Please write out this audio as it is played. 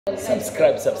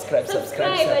Subscribe to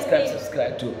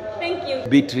Thank you.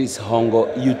 Beatrice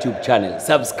Hongo YouTube channel.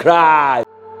 Subscribe.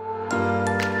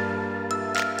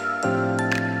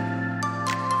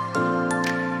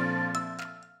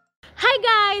 Hi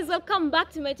guys, welcome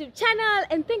back to my YouTube channel,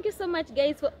 and thank you so much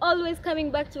guys for always coming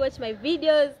back to watch my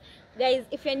videos. Guys,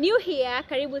 if you're new here,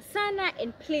 karibu sana,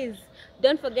 and please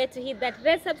don't forget to hit that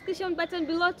red subscription button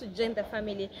below to join the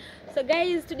family. So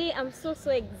guys, today I'm so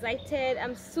excited.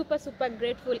 I'm super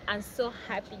grateful and so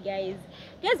happy. Guys,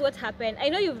 guess what happened? I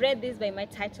know you've read this by my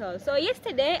title. So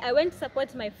yesterday I went to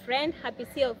support my friend Happy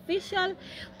C Official.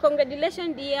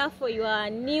 Congratulations dear for your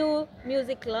new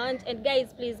music launch, and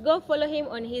guys, please go follow him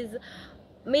on his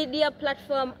media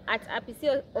platform at Happy C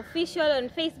Official on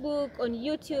Facebook, on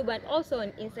YouTube, and also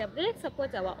on Instagram. Let's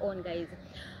support our own, guys.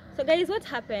 So guys, what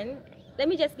happened? Let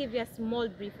me just give you a small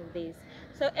brief of this.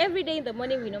 So every day in the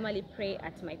morning we normally pray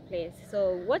at my place.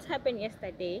 So what happened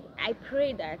yesterday, I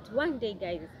prayed that one day,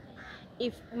 guys,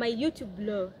 if my YouTube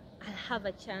blow, I'll have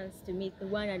a chance to meet the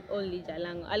one and only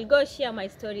Jalango. I'll go share my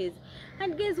stories.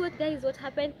 And guess what, guys, what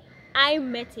happened? I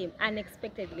met him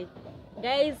unexpectedly.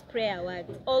 Guys, prayer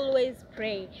works. Always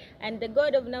pray, and the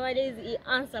God of nowadays, he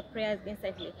answers prayers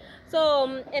instantly.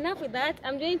 So enough with that.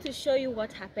 I'm going to show you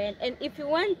what happened, and if you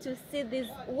want to see this,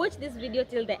 watch this video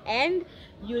till the end.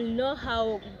 You'll know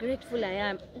how grateful I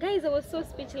am. Guys, I was so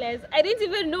speechless. I didn't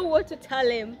even know what to tell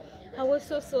him. I was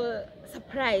so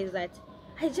surprised that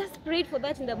I just prayed for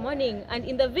that in the morning, and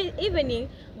in the evening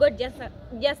God just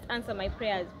answered my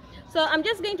prayers. So I'm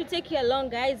just going to take you along,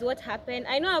 guys, what happened.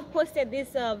 I know I've posted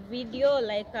this video,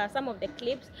 like some of the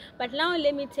clips, but now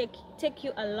let me take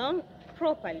you along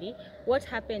properly what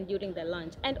happened during the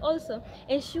launch. And also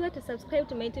ensure to subscribe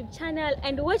to my YouTube channel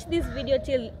and watch this video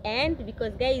till end,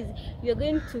 because guys, you're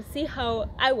going to see how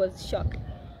I was shocked.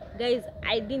 Guys,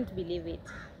 I didn't believe it.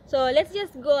 So let's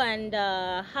just go and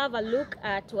have a look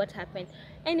at what happened.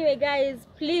 Anyway guys,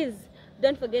 please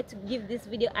don't forget to give this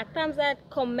video a thumbs up,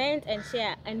 comment and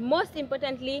share, and most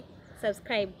importantly,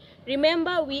 subscribe.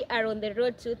 Remember, we are on the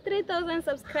road to 3,000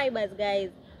 subscribers, guys.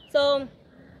 So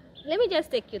let me just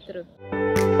take you through.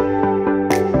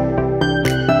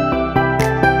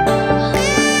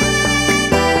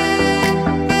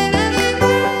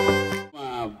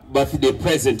 Birthday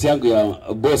present yangu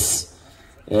ya boss.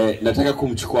 Nataka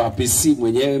kumchukua Happy C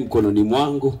mwenyewe mkononi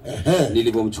mwangu.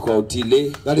 Nilipomchukua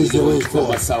Utile,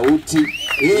 nilipomchukua sauti,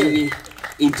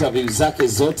 interview zake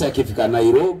zote. Akifika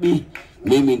Nairobi,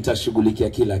 mimi nitashughulikia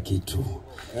kila kitu.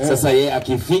 Sasa yeye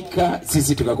akifika,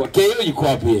 sisi tukakuwa Keo yuko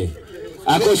wapi yeye?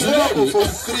 Ako shuleni for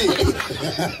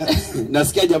 3.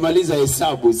 Nasikia jamaliza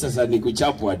hesabu, sasa ni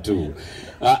kuchapwa tu.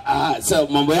 So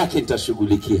mambo yake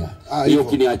nitashughulikia. Hiyo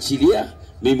kiniachilia,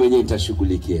 mimi mwenyewe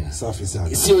nitashughulikia. Safi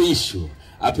sana. Sio issue.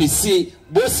 Happy C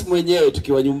boss mwenyewe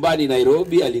tukiwa nyumbani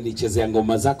Nairobi alinichezea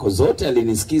ngoma zako zote,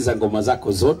 alinisikiza ngoma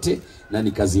zako zote na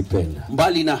nikazipenda.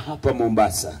 Mbali na hapa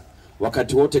Mombasa,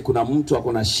 wakati wote kuna mtu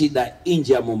akona shida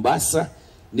nje ya Mombasa,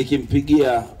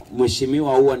 nikimpigia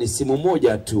mheshimiwa huwa ni simu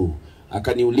moja tu,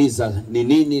 akaniuliza ni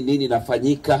nini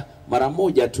nafanyika, mara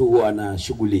moja tu huwa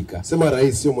anashughulika. Sema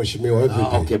rais sio mheshimiwa wewe.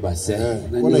 Okay basi.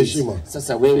 Kuna heshima.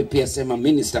 Sasa wewe pia sema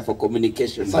Minister for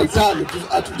Communication. Saitani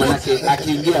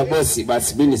akiingia bosi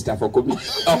basi Minister for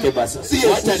Communication. Okay basi.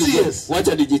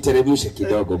 Wacha nijiteremshe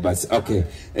kidogo basi. Okay.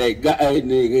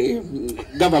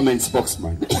 Government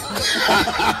spokesman.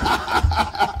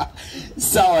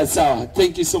 Sawa.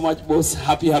 Thank you so much boss.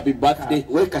 Happy birthday.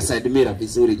 Weka side mirror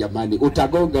vizuri jamani.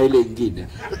 Utagonga ile nyingine.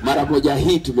 Mara moja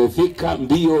hii tumefika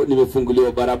mbio,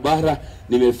 nimefunguliwa barabara,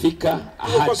 nimefika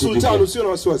sultani, usio na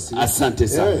wasiwasi. Asante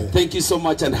sana. Thank you so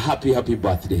much and happy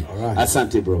birthday.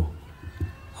 Asante bro.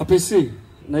 Happy C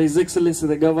na His Excellency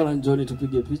the Governor Johnny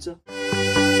tupige picha.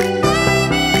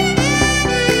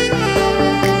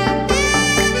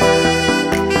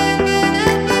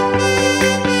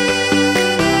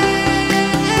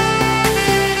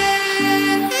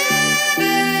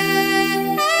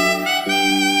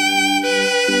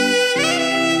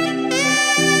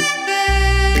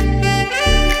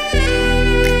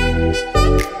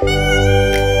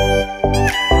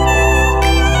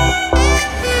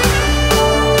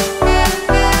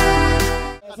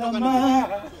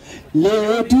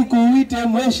 Leo tukuite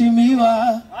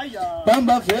mheshimiwa,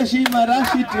 pamba freshi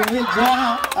marashi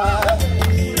tumeja.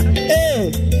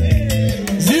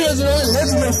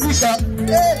 Let's tumefika.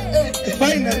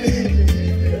 Finally.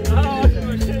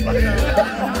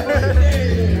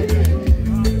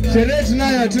 Sherehe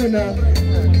tunayo tuna.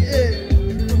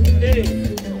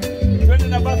 Twende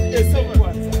na birthday song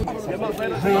kwanza.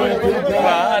 Happy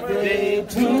birthday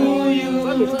to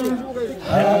you.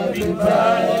 Happy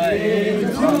birthday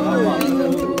to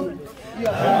you.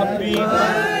 Happy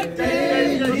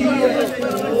birthday, dear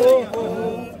Hongo.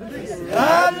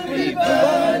 Happy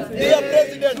birthday, dear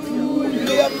President.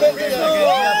 Dear President.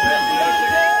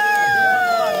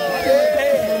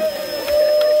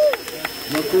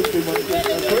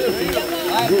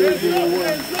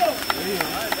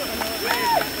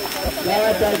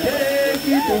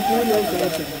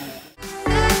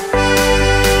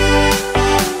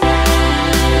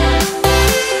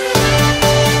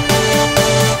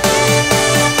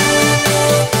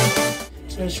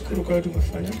 Tunashukuru kwa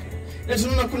tumefanya. Na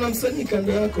tunaona kuna msanii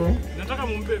kando yako. Nataka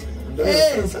mumbebe.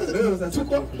 Sasa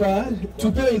tuko hapa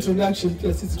tupewe introduction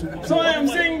pia sisi tu. So I am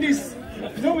saying this.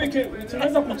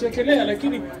 Tunaweza kuchekelea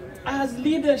lakini as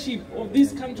leadership of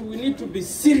this country we need to be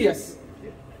serious.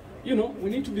 You know, we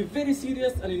need to be very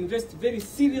serious and invest very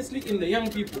seriously in the young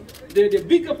people. They're the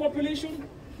bigger population.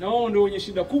 Na wao ndio wenye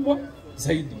shida kubwa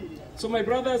zaidi. So my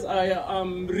brothers, I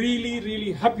am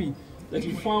really happy that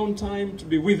you found time to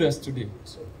be with us today.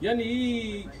 Yani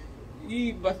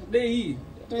hii birthday hii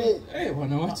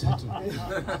wanawacha tu.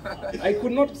 I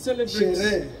could not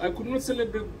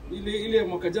celebrate ile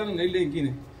mwaka jana na ile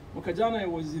ingine. Mwaka jana I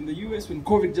was in the US when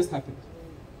COVID just happened.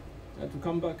 I had to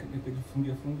come back and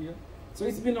nikajifungia. So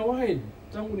it's been a while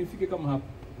tangu nifike kama hapa.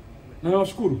 Na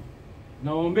nawashukuru.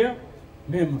 Nawaombea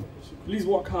mema. Please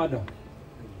work harder.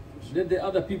 Let the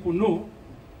other people know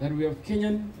that we have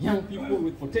Kenyan young people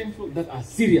with potential that are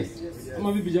serious.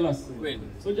 Kama vipi Jalas?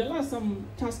 So Jalas, I'm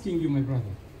tasking you, my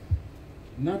brother.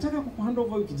 Nataka kukuhand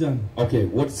over kijana. Okay,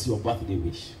 what's your birthday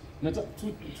wish?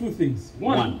 Two things.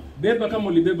 One, beba kama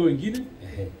ulibeba wengine.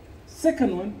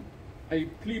 Second one, I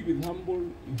plead with humble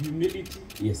humility.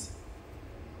 Yes.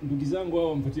 Ndugu zangu hao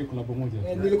wampatie collab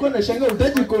moja. Nilikuwa nashangaa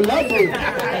utaji collab.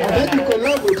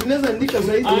 Tunaweza andika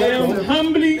zaidi hapo. I am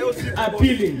humbly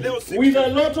appealing with a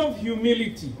lot of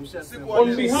humility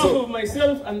on behalf of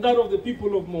myself and that of the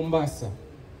people of Mombasa.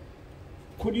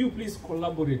 Could you please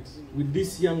collaborate with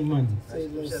this young man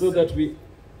so that we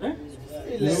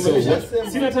So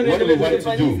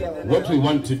what we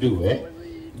want to do,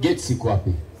 get siku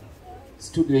wapi?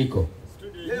 Studio iko.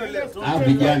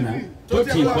 Vijana,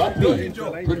 Toti iko wapi?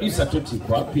 Producer Toti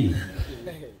iko wapi?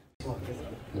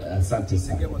 Asante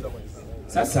sana.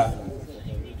 Sasa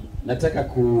nataka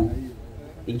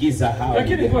kuingiza hawa.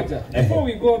 Lakini ngoja, before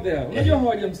we go there, unajua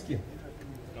hawajamsikia.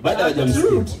 Bado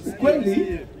hawajamsikia.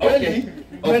 Kweli? Okay.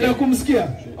 Kumsikia?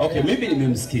 Okay, mimi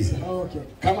nimemsikiza. Okay.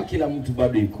 Kama kila mtu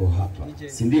bado yuko hapa,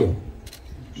 si ndio?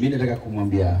 Mimi nataka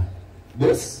kumwambia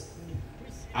boss,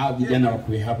 vijana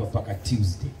wakuwe hapa paka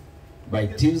Tuesday. By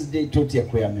Tuesday Toti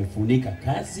yakwe amefunika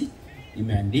kazi,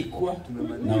 imeandikwa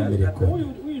na umerekodi.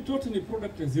 Huyu Toti ni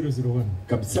product ya 001.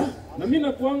 Kabisa. Na mimi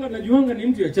nakuanga najuanga ni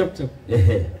mtu ya chap chap.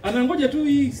 Anangoja tu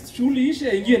hii shughuli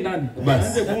ishe aingie ndani.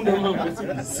 Aanze kuunda mambo.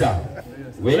 Sawa.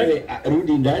 Wewe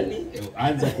rudi ndani,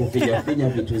 anza kufinya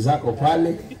vitu zako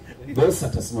pale. Boss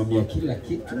atasimamia kila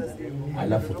kitu.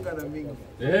 Alafu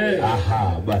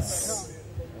basi.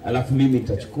 Alafu mimi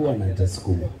nitachukua na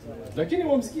nitasukuma. Lakini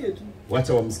wamsikie tu.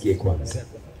 Wacha wamsikie kwanza.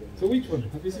 So which one?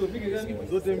 Hapisi wapige gani?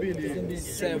 Zote mbili.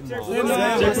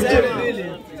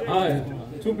 Haya,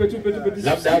 tupe.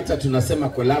 Labda hata tunasema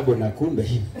collabo na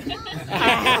kumbe.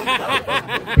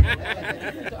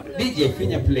 DJ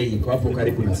finya play iko hapo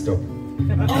karibu na stop.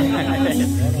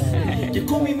 They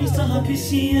call me Mr.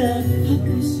 Hapisia.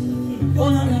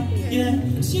 Yeah.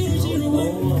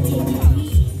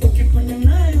 Ukipanda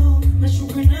nayo,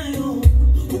 nashuka nayo.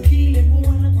 Ukile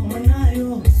buona kwa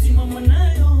nayo, simama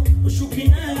nayo, ushuki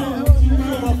nayo.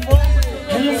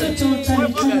 Hello Toto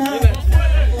Tanikana.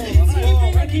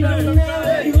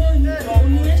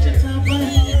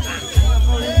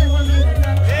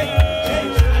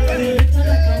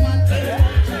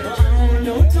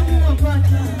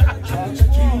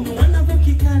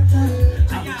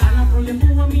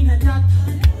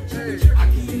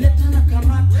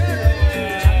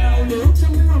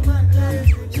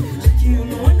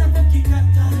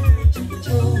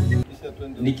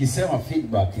 Nikisema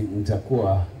feedback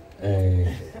nitakuwa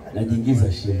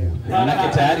najiingiza shimo.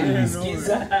 Manake tayari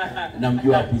nilisikiza na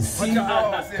mjua PC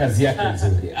kazi yake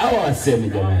nzuri. Hawa waseme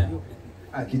jamani.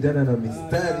 Kijana na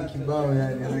mistari kibao,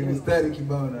 yani ana mistari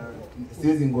kibao na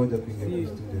siwezi ngoja kuingia kwenye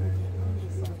studio.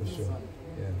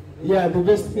 Yeah, the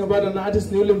best thing about an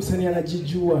artist ni yule msanii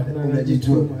anajijua na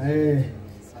anajituma.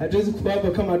 Hatuwezi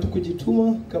kupaba kama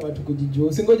hatukujituma, kama hatukujijua.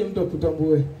 Usingoje mtu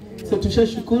akutambue. So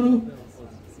tushashukuru.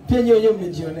 Pia nyewe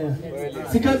mmejionea.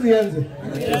 Si kazi ianze.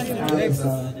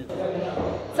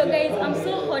 So guys, I'm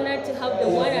so honored to have the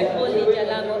one and only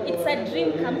Jalango. It's a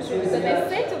dream come true because I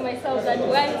said to myself that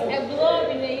once I blow up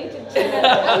in the YouTube channel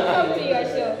and come to your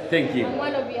show. Thank you. I'm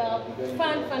one of your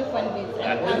fan base.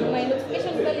 And my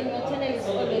notification bell in your channel is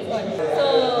always on. So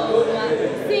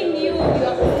seeing you,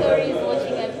 your stories,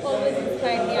 watching has always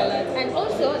inspired me a lot. And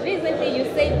also recently you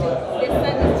said to the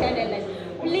Sunny's channel, and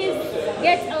please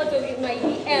get out of my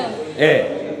DM.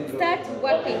 Start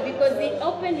working, because he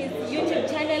opened his YouTube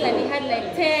channel and he had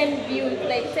like 10 views,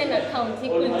 like 10 accounts. He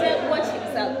couldn't watch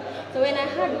himself. So when I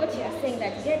heard what you are saying,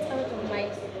 that get out of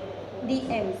my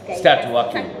DMs, guys. Start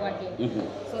working.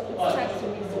 So it starts to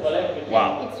me. So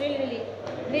wow. It's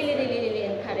really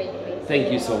encouraging me.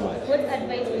 Thank you so much. What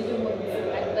advice would you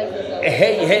advise yourself?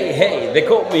 Hey, they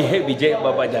call me Heavy J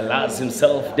Baba Jalas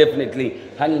himself, definitely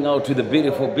hanging out with the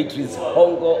beautiful Beatrice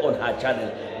Hongo on her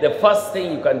channel. The first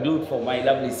thing you can do for my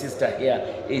lovely sister here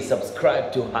is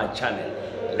subscribe to her channel.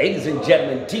 Ladies and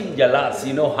gentlemen, Team Jalas,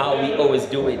 you know how we always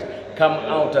do it. Come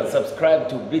out and subscribe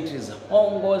to Beatrice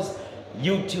Hongo's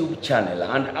YouTube channel,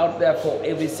 and out there for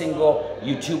every single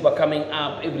YouTuber coming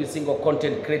up, every single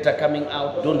content creator coming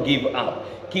out, don't give up.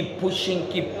 Keep pushing,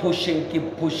 keep pushing,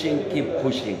 keep pushing, keep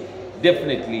pushing.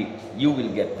 Definitely you will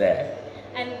get there.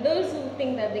 And those who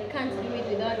think that they can't do it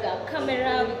without a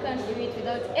camera, we can't do it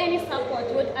without any support,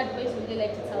 what advice would you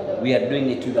like to tell them? We are doing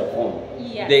it to the phone.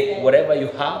 Yes, whatever you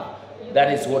have,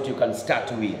 that is what you can start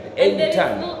with. Anytime. There is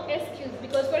no excuse,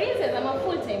 because for instance, I'm a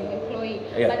full-time employee,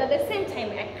 but at the same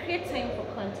time, I create time for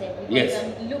content because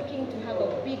I'm looking to have a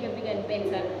bigger and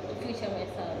better future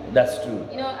myself. That's true.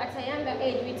 You know, at a younger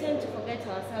age, we tend to forget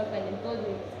ourselves and indulge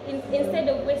instead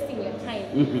of wasting your time,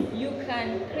 you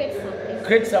can create something.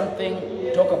 Create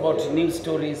something, talk about new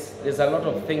stories. There's a lot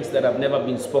of things that have never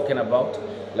been spoken about,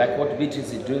 like what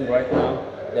Beatrice is doing right now.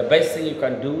 The best thing you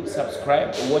can do,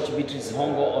 subscribe, watch Beatrice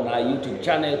Hongo on our YouTube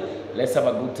channel. Let's have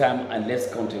a good time and let's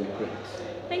content create.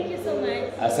 Thank you so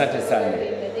much. Asante sana.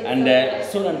 And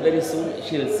soon and very soon,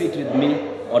 she'll sit with me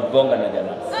on Bonga na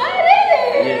Jalas. Oh,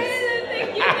 really? Yes.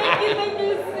 Thank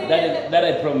you. That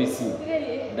I promise you.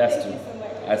 Really? That's Thank true. you so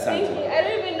much. Asante. Thank you. I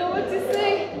don't even know what to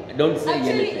say. Don't say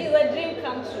Actually, anything. it's a dream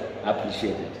come true.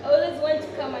 Appreciate it. I always want to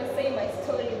come and say my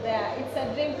story there. It's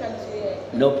a dream come true.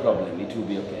 No problem. It will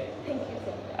be okay. Thank you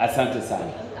so much. Asante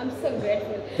sana. I'm so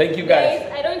grateful. Thank you guys.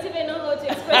 I don't even know how to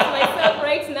express myself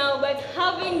right now, but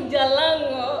having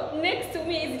Jalango next to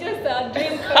me is just a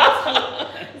dream come true.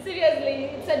 Seriously,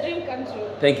 it's a dream come true.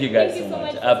 Thank you guys so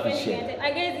much. I appreciate it.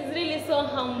 I guess it's really so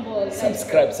humble.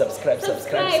 Subscribe to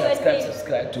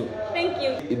Thank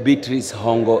you. Beatrice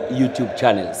Hongo YouTube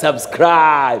channel.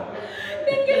 Subscribe.